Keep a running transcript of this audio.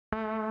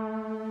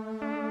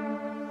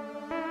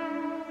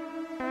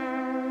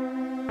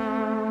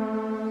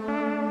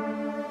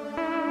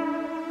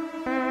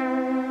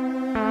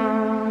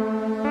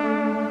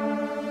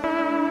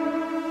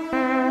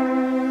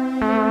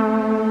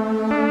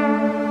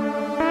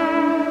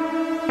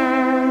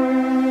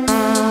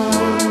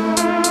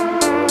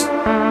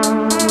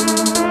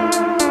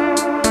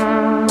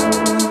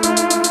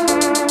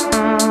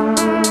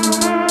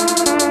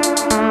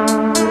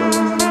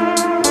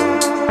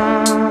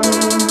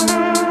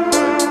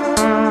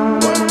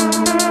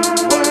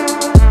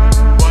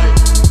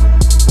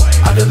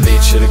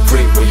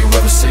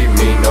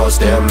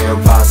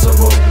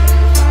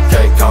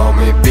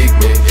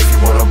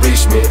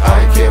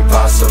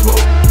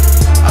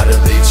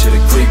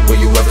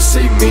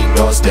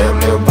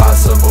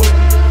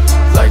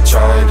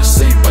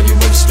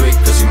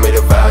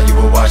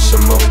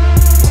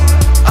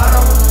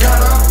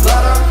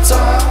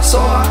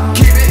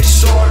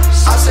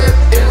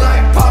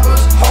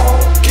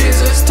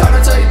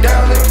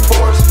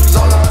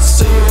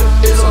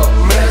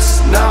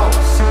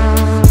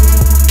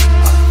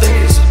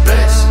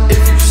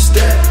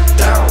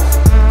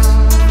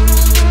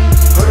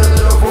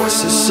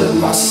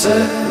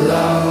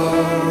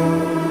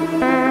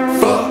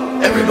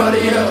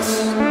everybody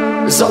else.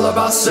 It's all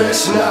about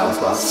sex now, it's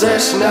about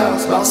sex now,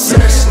 it's about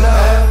sex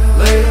now.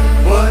 Later,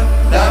 what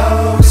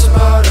now? It's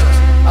about us.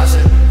 I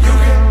said you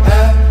can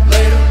have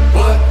later,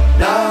 but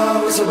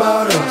now it's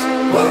about us.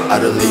 I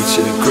delete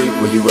you the creep,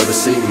 will you ever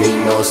see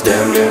me? No, it's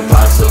damn near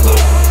impossible.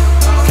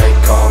 Can't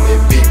call me,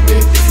 beat me,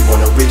 if you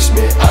wanna reach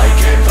me, I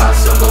can't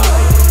possible.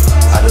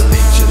 I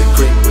delete you the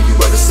creep, will you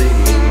ever see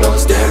me? No,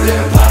 it's damn near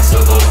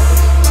impossible.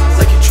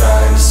 Like you're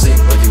trying to see,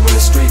 but you in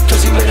the street,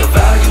 cause you made a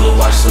vow, you'll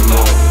watch some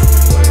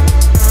more.